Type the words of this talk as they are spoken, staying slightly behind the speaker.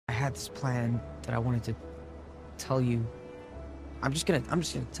had this plan that I wanted to tell you. I'm just gonna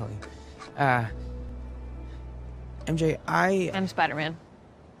tell you. MJ, I'm Spider-Man.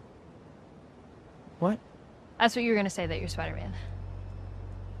 What? That's what you were gonna say, that you're Spider-Man.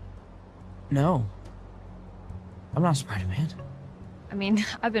 No. I'm not Spider-Man. I mean,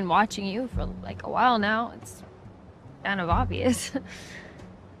 I've been watching you for like a while now. It's kind of obvious.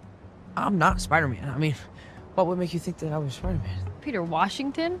 I'm not Spider-Man. I mean, what would make you think that I was Spider-Man? Peter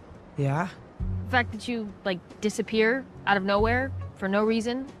Washington? Yeah? The fact that you, like, disappear out of nowhere for no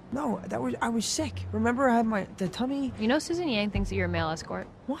reason? No, I was sick. Remember I had the tummy? You know Susan Yang thinks that you're a male escort.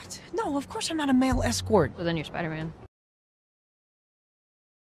 What? No, of course I'm not a male escort. So then you're Spider-Man.